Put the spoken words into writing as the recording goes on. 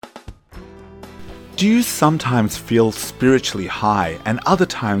Do you sometimes feel spiritually high and other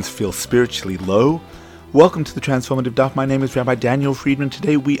times feel spiritually low? Welcome to the Transformative Daf. My name is Rabbi Daniel Friedman.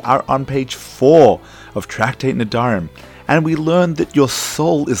 Today we are on page 4 of Tractate Nedarim, and we learn that your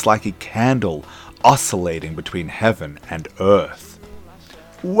soul is like a candle oscillating between heaven and earth.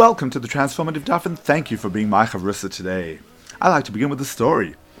 Welcome to the Transformative Daf, and thank you for being my chavrusa today. I like to begin with a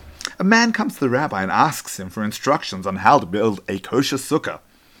story. A man comes to the rabbi and asks him for instructions on how to build a kosher sukkah.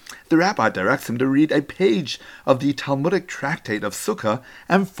 The rabbi directs him to read a page of the Talmudic tractate of Sukkah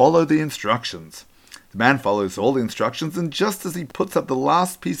and follow the instructions. The man follows all the instructions, and just as he puts up the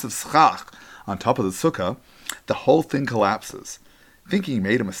last piece of schach on top of the sukkah, the whole thing collapses. Thinking he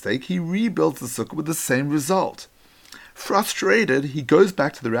made a mistake, he rebuilds the sukkah with the same result. Frustrated, he goes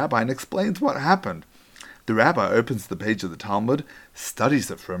back to the rabbi and explains what happened. The rabbi opens the page of the Talmud,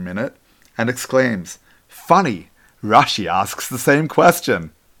 studies it for a minute, and exclaims, "Funny, Rashi asks the same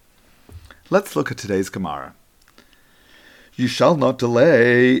question." Let's look at today's Gemara. You shall not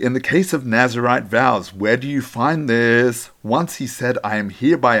delay in the case of Nazirite vows. Where do you find this? Once he said, I am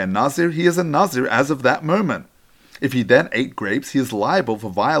hereby a Nazir, he is a Nazir as of that moment. If he then ate grapes, he is liable for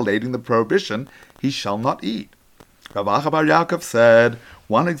violating the prohibition, he shall not eat. Rav Acha bar Yaakov said,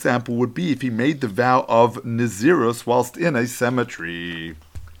 one example would be if he made the vow of Nazirus whilst in a cemetery.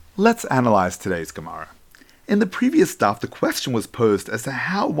 Let's analyze today's Gemara. In the previous daf, the question was posed as to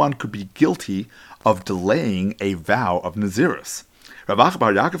how one could be guilty of delaying a vow of Nazirus. Rav Acha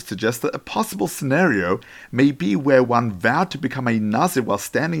bar Yaakov suggests that a possible scenario may be where one vowed to become a Nazir while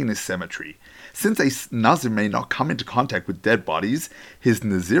standing in a cemetery. Since a Nazir may not come into contact with dead bodies, his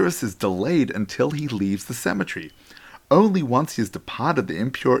Nazirus is delayed until he leaves the cemetery. Only once he has departed the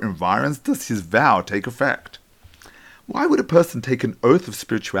impure environs does his vow take effect. Why would a person take an oath of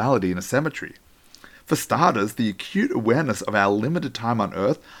spirituality in a cemetery? For starters, the acute awareness of our limited time on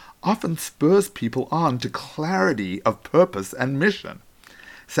earth often spurs people on to clarity of purpose and mission.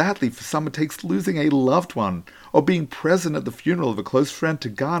 Sadly, for some it takes losing a loved one or being present at the funeral of a close friend to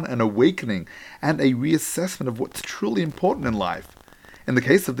garner an awakening and a reassessment of what's truly important in life. In the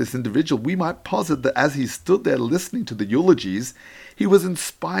case of this individual, we might posit that as he stood there listening to the eulogies, he was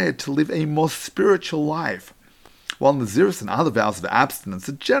inspired to live a more spiritual life. While Nazirus and other vows of abstinence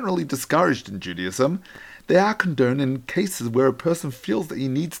are generally discouraged in Judaism, they are condoned in cases where a person feels that he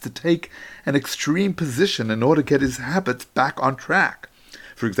needs to take an extreme position in order to get his habits back on track.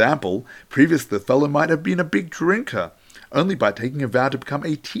 For example, previously the fellow might have been a big drinker. Only by taking a vow to become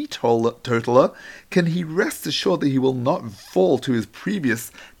a teetotaler can he rest assured that he will not fall to his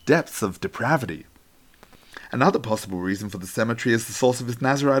previous depths of depravity. Another possible reason for the cemetery as the source of his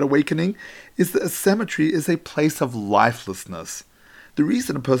Nazirite awakening is that a cemetery is a place of lifelessness. The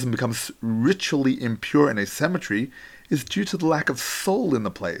reason a person becomes ritually impure in a cemetery is due to the lack of soul in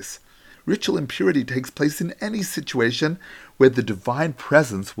the place. Ritual impurity takes place in any situation where the divine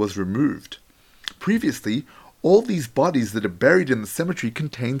presence was removed. Previously, all these bodies that are buried in the cemetery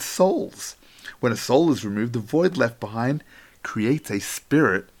contain souls. When a soul is removed, the void left behind creates a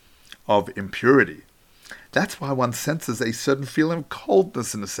spirit of impurity. That's why one senses a certain feeling of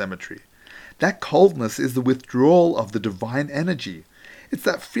coldness in a cemetery. That coldness is the withdrawal of the divine energy. It's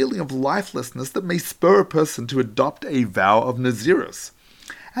that feeling of lifelessness that may spur a person to adopt a vow of Nazirus.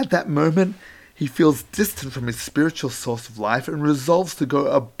 At that moment, he feels distant from his spiritual source of life and resolves to go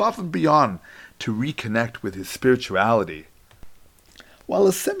above and beyond to reconnect with his spirituality. While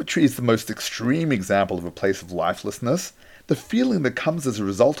a cemetery is the most extreme example of a place of lifelessness, the feeling that comes as a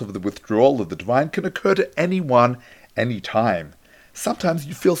result of the withdrawal of the divine can occur to anyone, any time. Sometimes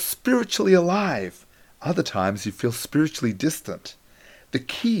you feel spiritually alive. Other times you feel spiritually distant. The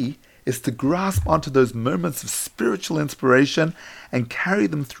key is to grasp onto those moments of spiritual inspiration and carry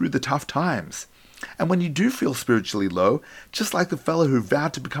them through the tough times. And when you do feel spiritually low, just like the fellow who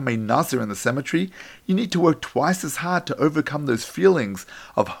vowed to become a Nazir in the cemetery, you need to work twice as hard to overcome those feelings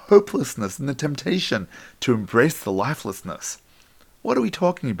of hopelessness and the temptation to embrace the lifelessness. What are we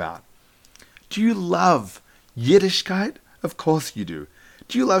talking about? Do you love Yiddishkeit? Of course you do.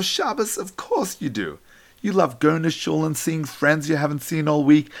 Do you love Shabbos? Of course you do. You love going to shul and seeing friends you haven't seen all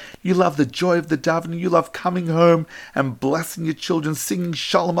week. You love the joy of the davening. You love coming home and blessing your children, singing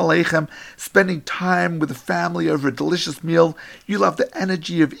Shalom Aleichem, spending time with the family over a delicious meal. You love the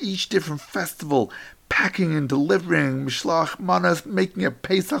energy of each different festival, packing and delivering Mishloach Manos, making a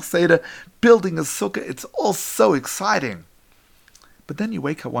Pesach Seder, building a sukkah. It's all so exciting. But then you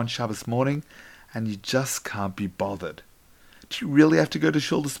wake up one Shabbos morning and you just can't be bothered. Do you really have to go to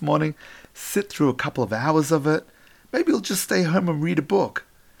shul this morning? Sit through a couple of hours of it? Maybe you'll just stay home and read a book.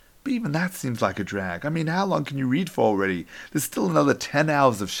 But even that seems like a drag. I mean, how long can you read for already? There's still another 10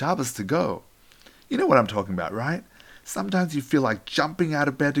 hours of Shabbos to go. You know what I'm talking about, right? Sometimes you feel like jumping out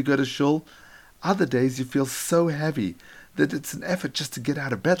of bed to go to shul. Other days you feel so heavy that it's an effort just to get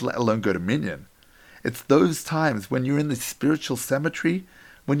out of bed, let alone go to minyan. It's those times when you're in the spiritual cemetery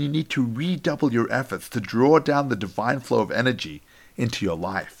when you need to redouble your efforts to draw down the divine flow of energy into your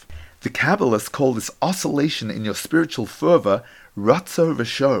life. The Kabbalists call this oscillation in your spiritual fervor ratzo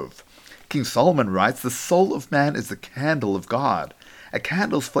v'shov. King Solomon writes, the soul of man is the candle of God. A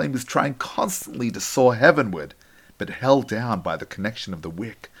candle's flame is trying constantly to soar heavenward, but held down by the connection of the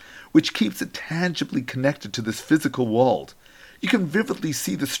wick, which keeps it tangibly connected to this physical world. You can vividly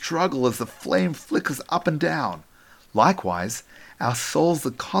see the struggle as the flame flickers up and down. Likewise, our souls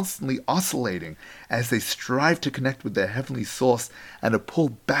are constantly oscillating as they strive to connect with their heavenly source and are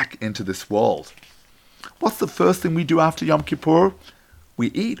pulled back into this world. What's the first thing we do after Yom Kippur? We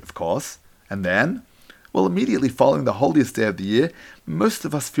eat, of course, and then, well, immediately following the holiest day of the year, most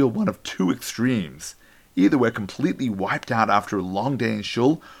of us feel one of two extremes. Either we're completely wiped out after a long day in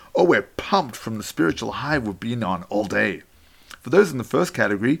shul, or we're pumped from the spiritual high we've been on all day. For those in the first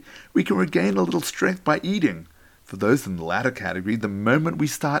category, we can regain a little strength by eating. For those in the latter category, the moment we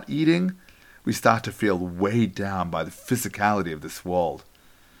start eating, we start to feel weighed down by the physicality of this world.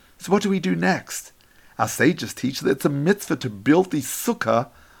 So what do we do next? Our sages teach that it's a mitzvah to build the sukkah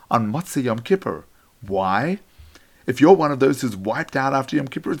on Motzei Yom Kippur. Why? If you're one of those who's wiped out after Yom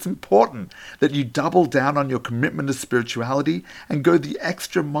Kippur, it's important that you double down on your commitment to spirituality and go the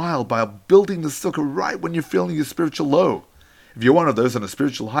extra mile by building the sukkah right when you're feeling your spiritual low. If you're one of those on a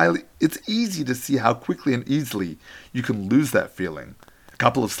spiritual high, it's easy to see how quickly and easily you can lose that feeling. A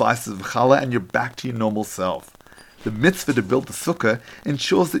couple of slices of challah and you're back to your normal self. The mitzvah to build the sukkah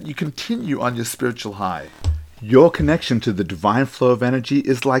ensures that you continue on your spiritual high. Your connection to the divine flow of energy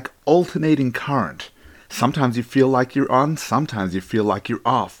is like alternating current. Sometimes you feel like you're on, sometimes you feel like you're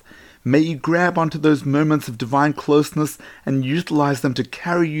off. May you grab onto those moments of divine closeness and utilize them to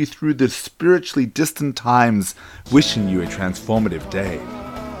carry you through the spiritually distant times, wishing you a transformative day.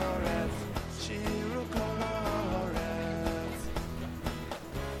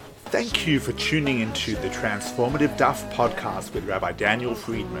 Thank you for tuning into the Transformative Daf podcast with Rabbi Daniel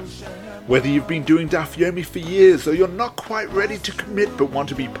Friedman. Whether you've been doing Daf Yomi for years or you're not quite ready to commit but want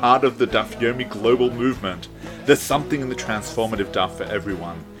to be part of the Daf Yomi global movement, there's something in the Transformative Daf for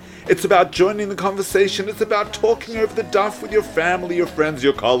everyone. It's about joining the conversation. It's about talking over the daf with your family, your friends,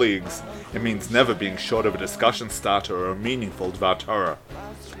 your colleagues. It means never being short of a discussion starter or a meaningful Dvar Torah.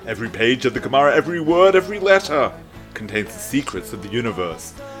 Every page of the Gemara, every word, every letter contains the secrets of the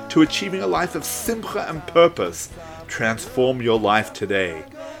universe. To achieving a life of simcha and purpose, transform your life today.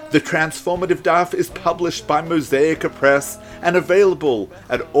 The Transformative Daf is published by Mosaica Press and available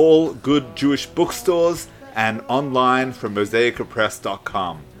at all good Jewish bookstores and online from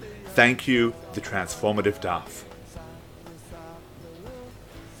mosaicapress.com. Thank you, the Transformative Daf.